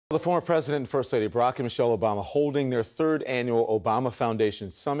The former president and First Lady Barack and Michelle Obama holding their third annual Obama Foundation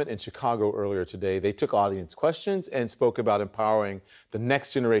Summit in Chicago earlier today. They took audience questions and spoke about empowering the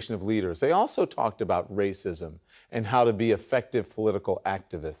next generation of leaders. They also talked about racism and how to be effective political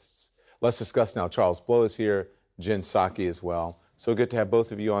activists. Let's discuss now. Charles Blow is here, Jen Psaki as well. So good to have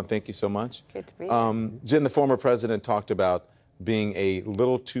both of you on. Thank you so much. Good to be here. Jen, the former president talked about being a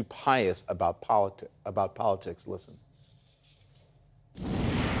little too pious about politics. Listen.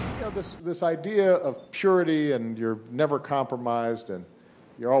 You know, this idea of purity and you're never compromised and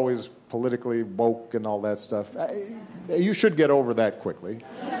you're always politically woke and all that stuff, you should get over that quickly.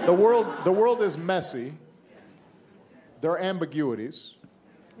 The world is messy. There are ambiguities.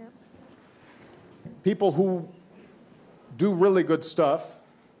 Yep. People who do really good stuff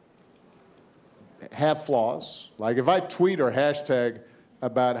have flaws. Like if I tweet or hashtag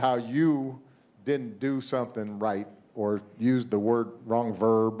about how you didn't do something right or used the wrong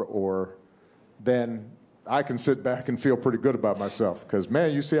verb, or then I can sit back and feel pretty good about myself. Because,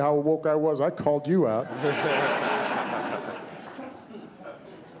 man, you see how woke I was? I called you out.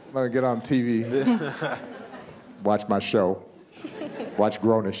 Let me get on TV, watch my show, watch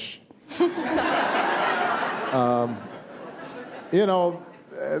Grownish. You know,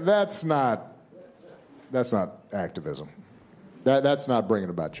 that's not activism. That's not bringing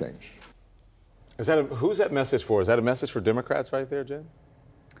about change. Who's that message for? Is that a message for Democrats right there, Jen?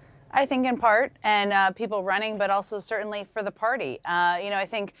 I think in part, and people running, but also certainly for the party. You know, I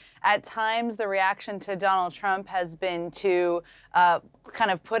think at times the reaction to Donald Trump has been to kind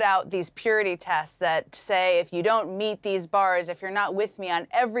of put out these purity tests that say if you don't meet these bars, if you're not with me on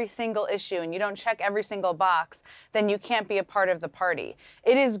every single issue and you don't check every single box, then you can't be a part of the party.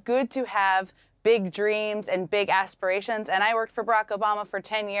 It is good to have big dreams and big aspirations. And I worked for Barack Obama for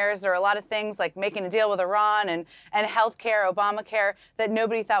 10 years. There are a lot of things like making a deal with Iran and health care, Obamacare, that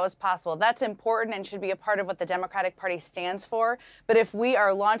nobody thought was possible. That's important and should be a part of what the Democratic Party stands for. But if we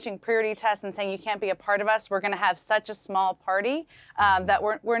are launching purity tests and saying you can't be a part of us, we're going to have such a small party that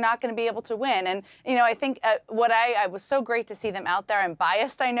we're not going to be able to win. And, you know, I think I was so great to see them out there. I'm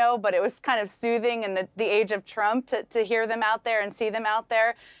biased, I know, but it was kind of soothing in the age of Trump to hear them out there and see them out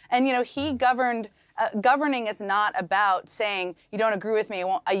there. And, you know, he governing is not about saying you don't agree with me,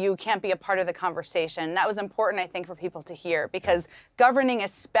 you can't be a part of the conversation. That was important, I think, for people to hear, because governing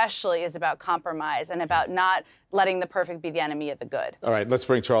especially is about compromise and about not letting the perfect be the enemy of the good. All right, let's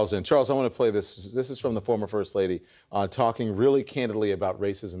bring Charles in. Charles, I want to play this. This is from the former First Lady talking really candidly about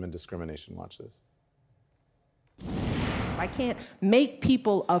racism and discrimination. Watch this. I can't make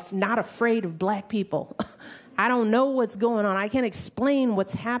people not afraid of black people. I don't know what's going on. I can't explain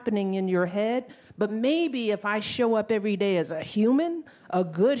what's happening in your head. But maybe if I show up every day as a human, a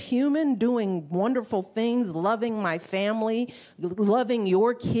good human, doing wonderful things, loving my family, loving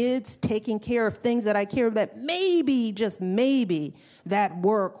your kids, taking care of things that I care about, maybe, just maybe, that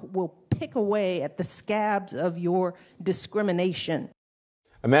work will pick away at the scabs of your discrimination.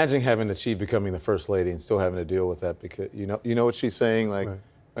 Imagine having achieved becoming the First Lady and still having to deal with that, because you know what she's saying, like.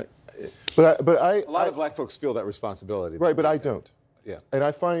 Right. But a lot of black folks feel that responsibility. Right, but I don't. Yeah. And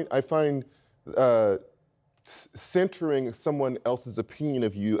I find centering someone else's opinion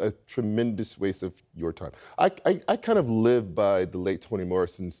of you a tremendous waste of your time. I kind of live by the late Toni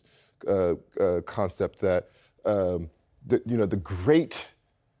Morrison's concept that the great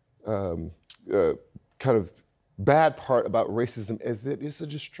kind of bad part about racism is that it's a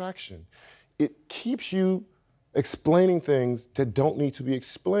distraction. It keeps you explaining things that don't need to be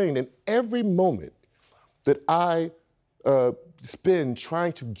explained. And every moment that I spend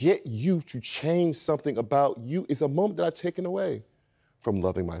trying to get you to change something about you is a moment that I've taken away from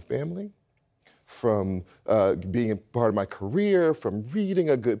loving my family, from being a part of my career, from reading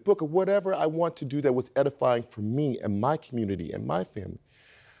a good book, or whatever I want to do that was edifying for me and my community and my family.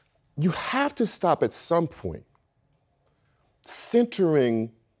 You have to stop at some point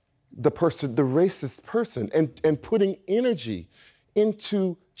centering the racist person, and putting energy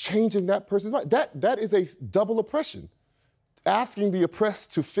into changing that person's mind. That is a double oppression. Asking the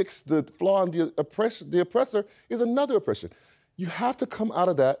oppressed to fix the flaw in the oppressor is another oppression. You have to come out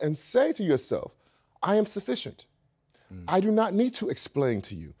of that and say to yourself, I am sufficient. I do not need to explain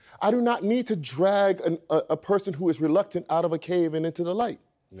to you. I do not need to drag a person who is reluctant out of a cave and into the light.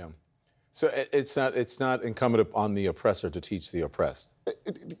 No. So it's not incumbent upon the oppressor to teach the oppressed.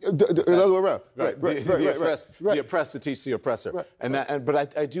 The other way around. The oppressed to teach the oppressor. Right.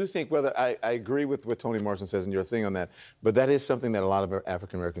 But I do think whether I agree with what Toni Morrison says and your thing on that. But that is something that a lot of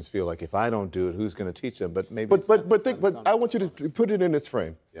African Americans feel like if I don't do it, who's going to teach them? But maybe. But I want you to put it in this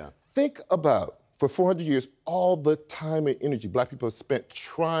frame. Yeah. Think about for 400 years, all the time and energy black people have spent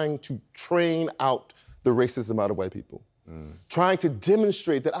trying to train out the racism out of white people, trying to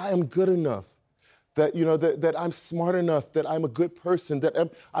demonstrate that I am good enough, that, you know, that I'm smart enough, that I'm a good person, that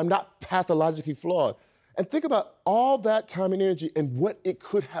I'm not pathologically flawed. And think about all that time and energy and what it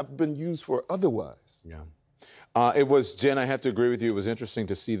could have been used for otherwise. Yeah. It was, Jen, I have to agree with you. It was interesting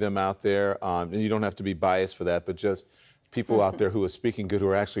to see them out there. And you don't have to be biased for that, but just people out there who are speaking good, who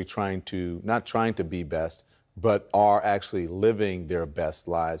are actually not trying to be best, but are actually living their best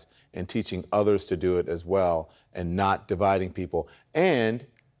lives and teaching others to do it as well and not dividing people. And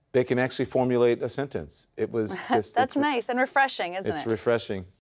they can actually formulate a sentence. It was just... That's nice and refreshing, isn't it? It's refreshing.